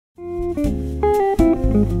Hi,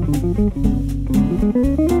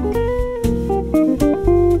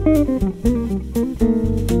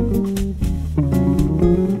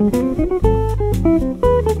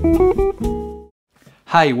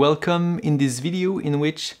 welcome in this video in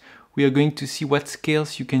which we are going to see what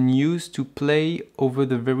scales you can use to play over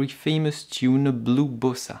the very famous tune Blue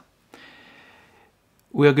Bossa.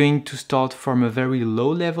 We are going to start from a very low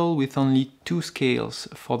level with only 2 scales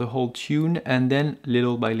for the whole tune, and then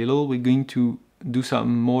little by little we're going to do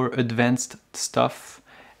some more advanced stuff,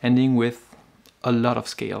 ending with a lot of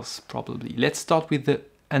scales probably. Let's start with the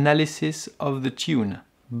analysis of the tune.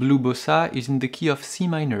 Blue Bossa is in the key of C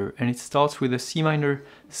minor, and it starts with a C minor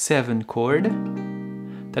 7 chord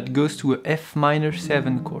that goes to a F minor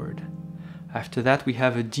 7 chord. After that we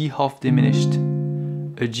have a D half diminished,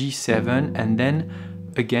 a G7, and then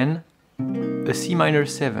again a C minor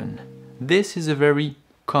 7. This is a very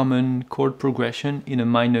common chord progression in a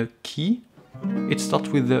minor key. It starts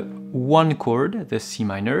with the 1 chord, the C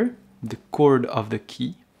minor, the chord of the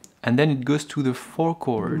key, and then it goes to the 4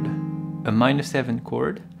 chord, a minor 7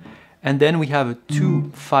 chord, and then we have a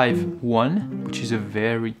 2-5-1, which is a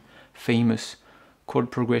very famous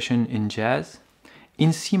chord progression in jazz,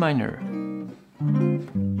 in C minor.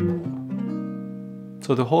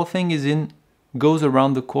 So the whole thing goes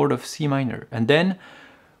around the chord of C minor, and then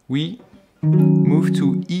we move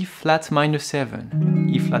to E flat minor 7,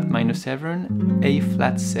 E flat minor 7, A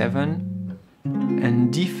flat 7,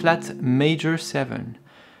 and D flat major 7.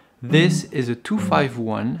 This is a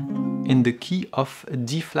 2-5-1 in the key of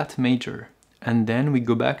D flat major, and then we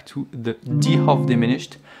go back to the D half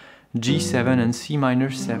diminished, G7 and C minor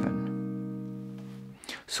 7.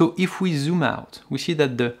 So if we zoom out, we see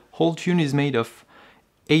that the whole tune is made of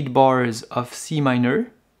 8 bars of C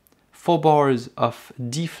minor, 4 bars of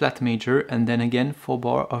D flat major, and then again 4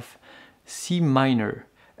 bars of C minor.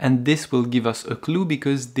 And this will give us a clue,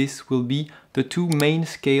 because this will be the 2 main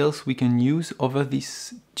scales we can use over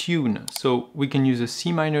this tune. So we can use a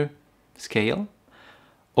C minor scale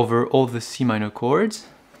over all the C minor chords,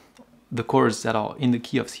 the chords that are in the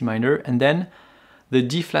key of C minor, and then the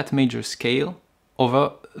D flat major scale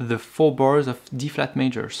over the 4 bars of D flat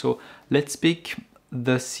major. So let's pick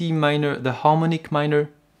the C minor, the harmonic minor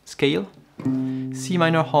scale. C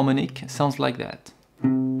minor harmonic sounds like that.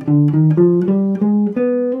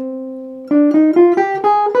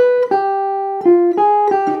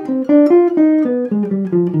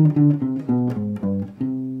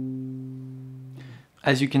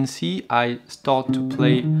 As you can see, I start to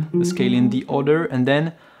play the scale in the order, and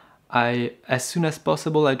then as soon as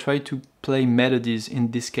possible, I try to play melodies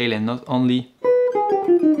in this scale and not only...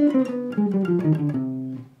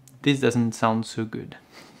 This doesn't sound so good.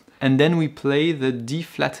 And then we play the D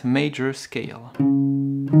flat major scale.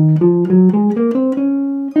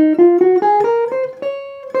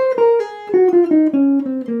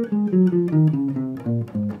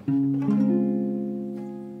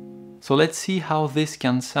 So let's see how this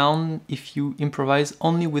can sound if you improvise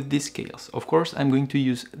only with these scales. Of course, I'm going to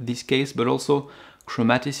use these scales, but also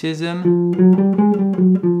chromaticism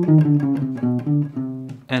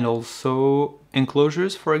and also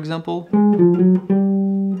enclosures, for example.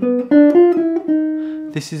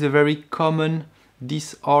 These are very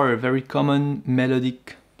common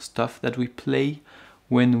melodic stuff that we play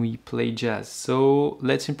when we play jazz. So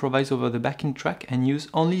let's improvise over the backing track and use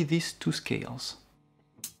only these 2 scales.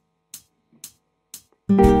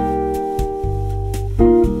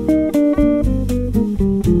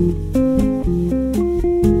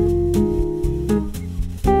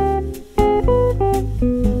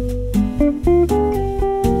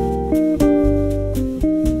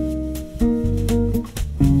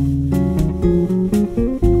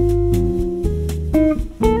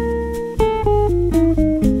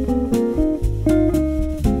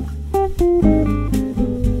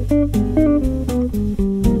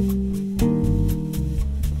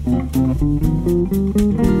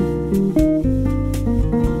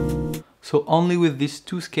 So only with these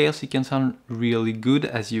 2 scales it can sound really good,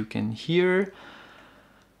 as you can hear.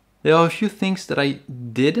 There are a few things that I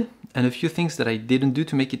did and a few things that I didn't do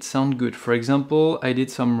to make it sound good. For example, I did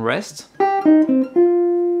some rest.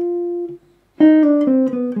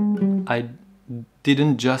 I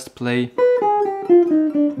didn't just play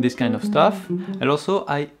this kind of stuff, and also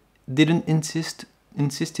I didn't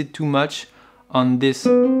insisted too much on this,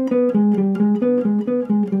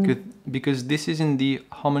 because this is in the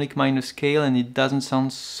harmonic minor scale and it doesn't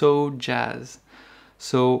sound so jazz.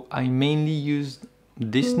 So I mainly used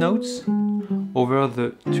these notes over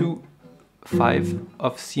the 2-5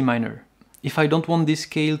 of C minor. If I don't want this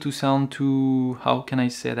scale to sound too, how can I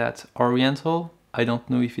say that, oriental, I don't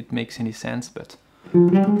know if it makes any sense, but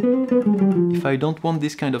if I don't want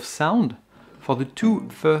this kind of sound, for the two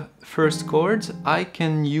first chords, I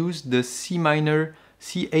can use the C minor,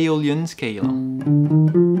 C Aeolian scale.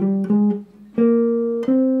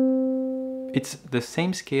 It's the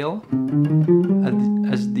same scale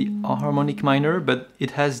as the harmonic minor, but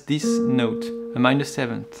it has this note, a minor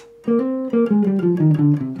seventh.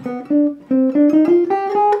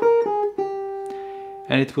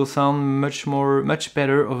 And it will sound much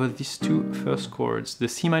better over these two first chords, the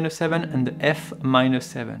C minor 7 and the F minor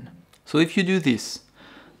 7. So if you do this,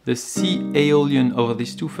 the C Aeolian over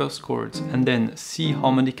these two first chords, and then C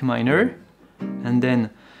harmonic minor, and then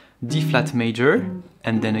D flat major,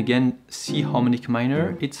 and then again C harmonic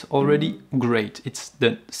minor, it's already great. It's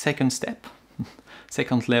the second step,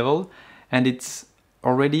 second level, and it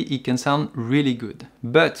can sound really good.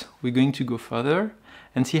 But we're going to go further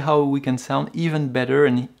and see how we can sound even better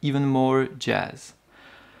and even more jazz.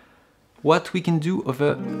 What we can do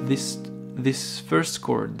over this first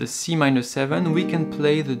chord, the C minor 7, we can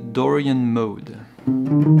play the Dorian mode.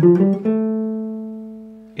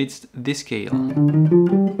 It's this scale.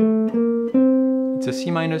 It's a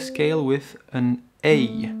C minor scale with an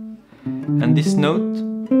A. And this note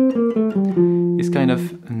is kind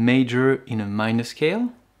of major in a minor scale.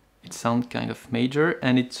 It sounds kind of major,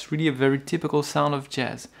 and it's really a very typical sound of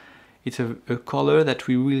jazz. It's a color that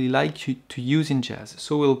we really like to use in jazz.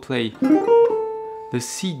 So we'll play the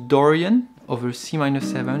C Dorian over C minor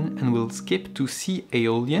 7, and we'll skip to C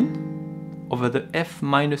Aeolian over the F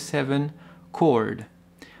minor 7 chord.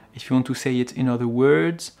 If you want to say it in other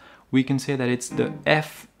words, we can say that it's the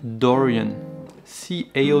F Dorian.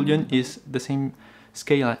 C Aeolian is the same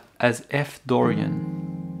scale as F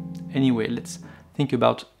Dorian. Anyway, let's think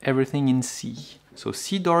about everything in C. So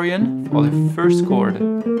C Dorian for the first chord.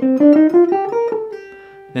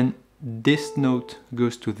 Then this note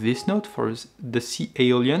goes to this note for the C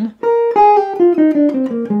Aeolian.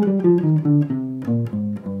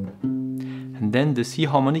 And then the C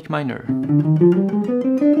harmonic minor.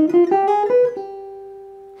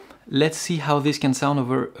 Let's see how this can sound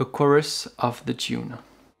over a chorus of the tune.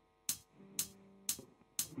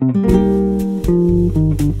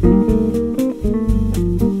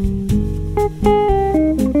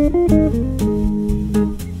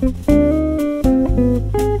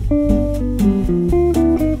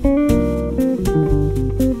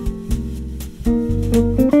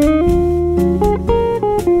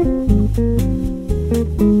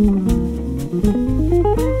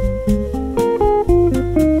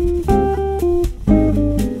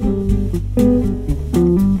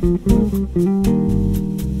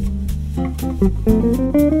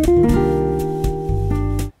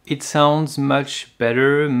 It sounds much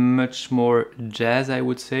better, much more jazz, I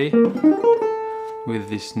would say, with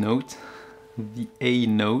this note, the A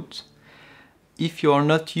note. If you are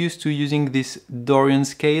not used to using this Dorian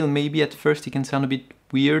scale, maybe at first it can sound a bit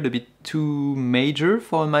weird, a bit too major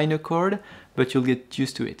for a minor chord, but you'll get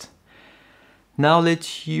used to it. Now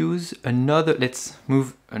let's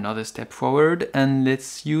move another step forward, and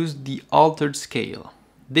let's use the altered scale.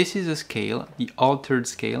 This is a scale, the altered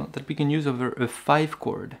scale, that we can use over a 5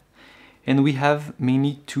 chord. And we have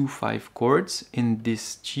mainly two 5 chords in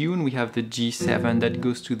this tune. We have the G7 that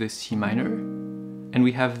goes to the C minor, and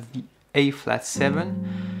we have the A flat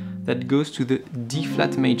 7 that goes to the D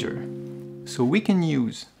flat major. So we can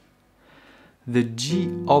use the G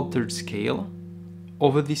altered scale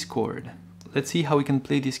over this chord. Let's see how we can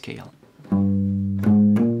play this scale.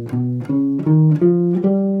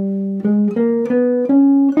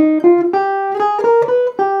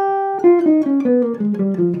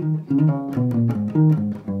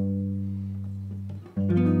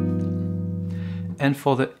 And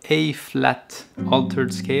for the A flat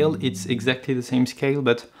altered scale, it's exactly the same scale,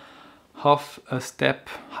 but half a step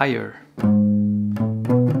higher.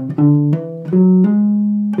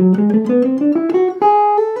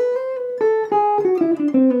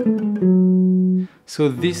 So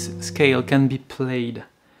this scale can be played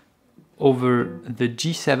over the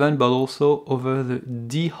G7, but also over the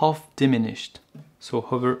D half diminished. So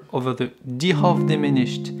over the D half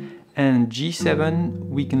diminished and G7,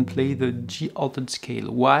 we can play the G altered scale.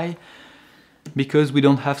 Why? Because we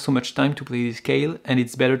don't have so much time to play this scale, and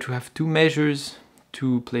it's better to have 2 measures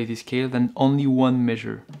to play this scale than only 1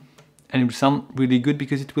 measure. And it will sound really good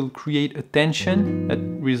because it will create a tension that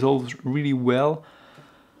resolves really well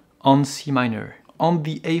on C minor. On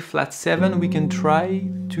the A flat 7, we can try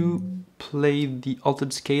to play the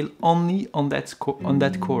altered scale only on that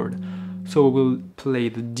chord. So we'll play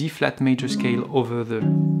the D flat major scale over the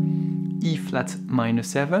E flat minor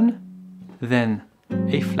 7, then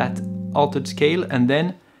A flat altered scale and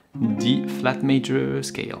then D flat major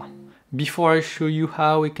scale. Before I show you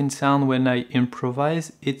how it can sound when I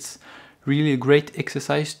improvise, it's really a great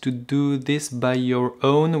exercise to do this by your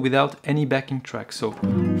own without any backing track. So,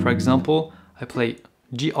 for example, I play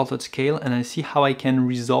G altered scale and I see how I can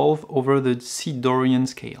resolve over the C Dorian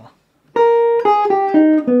scale.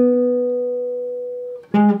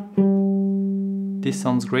 This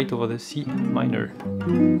sounds great over the C minor.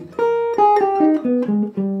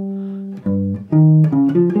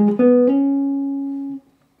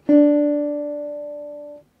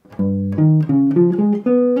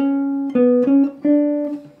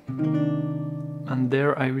 And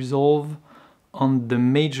there I resolve on the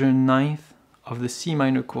major ninth of the C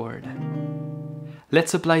minor chord.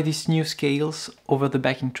 Let's apply these new scales over the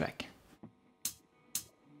backing track.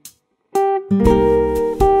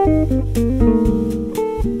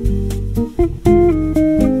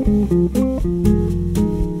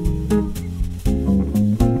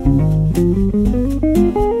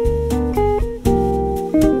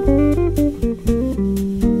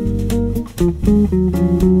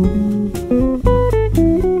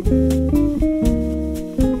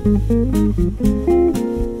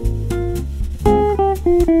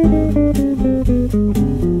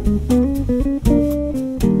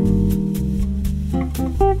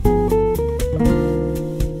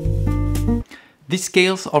 These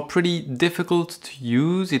scales are pretty difficult to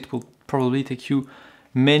use. It will probably take you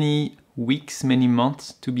many weeks, many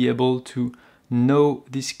months to be able to know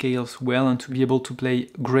these scales well and to be able to play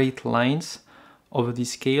great lines over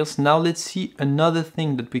these scales. Now let's see another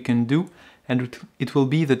thing that we can do, and it will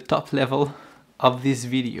be the top level of this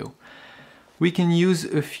video. We can use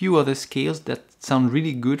a few other scales that sound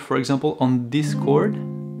really good. For example, on this chord,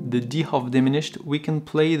 the D half diminished, we can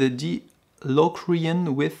play the D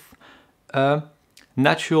Locrian with a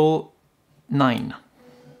natural 9.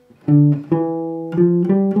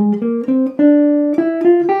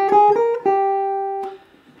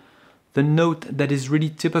 The note that is really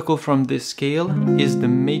typical from this scale is the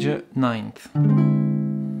major ninth.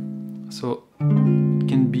 So it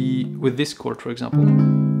can be with this chord, for example.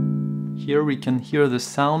 Here we can hear the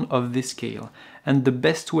sound of this scale. And the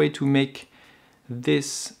best way to make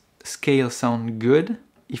this scale sound good,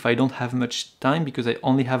 if I don't have much time, because I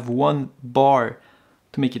only have one bar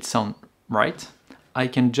to make it sound right, I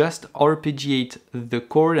can just arpeggiate the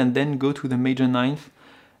chord and then go to the major ninth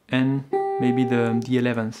and maybe the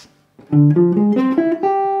 11th.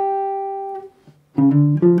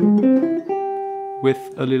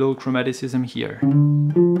 With a little chromaticism here.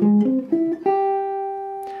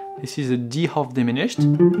 This is a D half diminished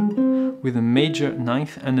with a major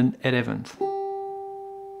ninth and an 11th.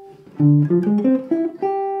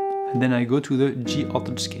 And then I go to the G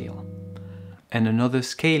altered scale. And another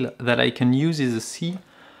scale that I can use is a C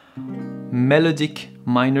melodic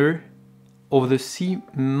minor over the C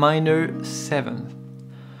minor 7th.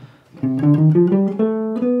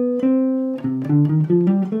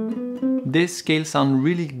 This scale sounds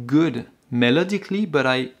really good melodically, but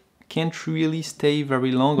I can't really stay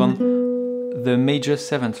very long on the major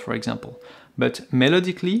 7th, for example. But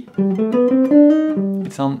melodically,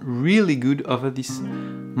 it sounds really good over this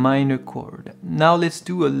minor chord. Now let's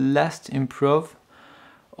do a last improv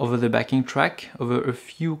over the backing track, over a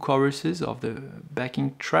few choruses of the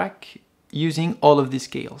backing track, using all of these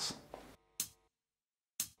scales.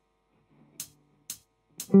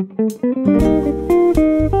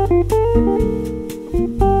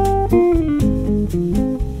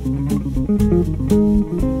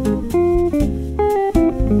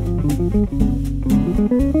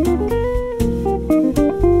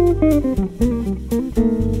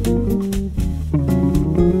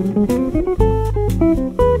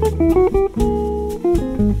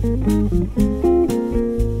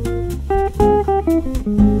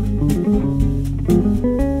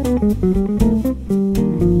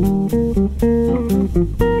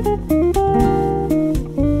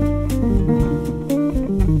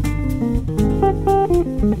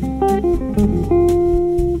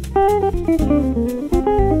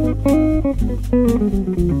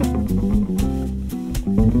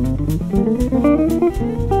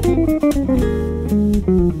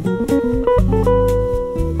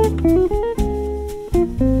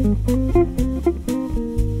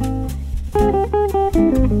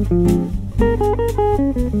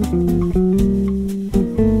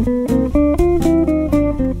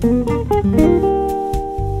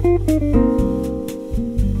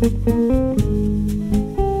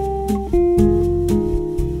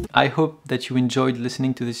 I hope that you enjoyed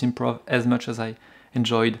listening to this improv as much as I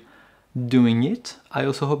enjoyed doing it. I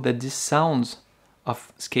also hope that these sounds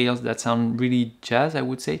of scales that sound really jazz, I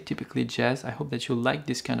would say, typically jazz. I hope that you like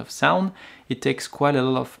this kind of sound. It takes quite a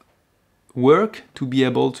lot of work to be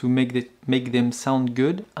able to make them sound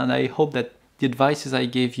good, and I hope that the advices I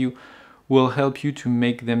gave you will help you to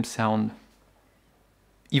make them sound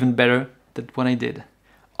even better than what I did.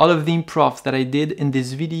 All of the improvs that I did in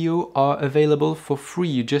this video are available for free.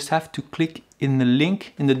 You just have to click in the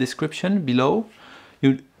link in the description below.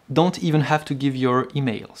 You don't even have to give your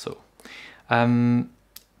email. So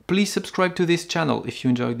please subscribe to this channel if you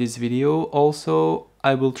enjoyed this video. Also,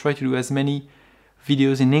 I will try to do as many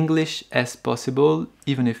videos in English as possible,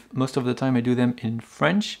 even if most of the time I do them in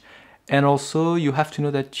French. And also, you have to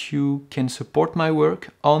know that you can support my work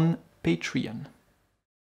on Patreon.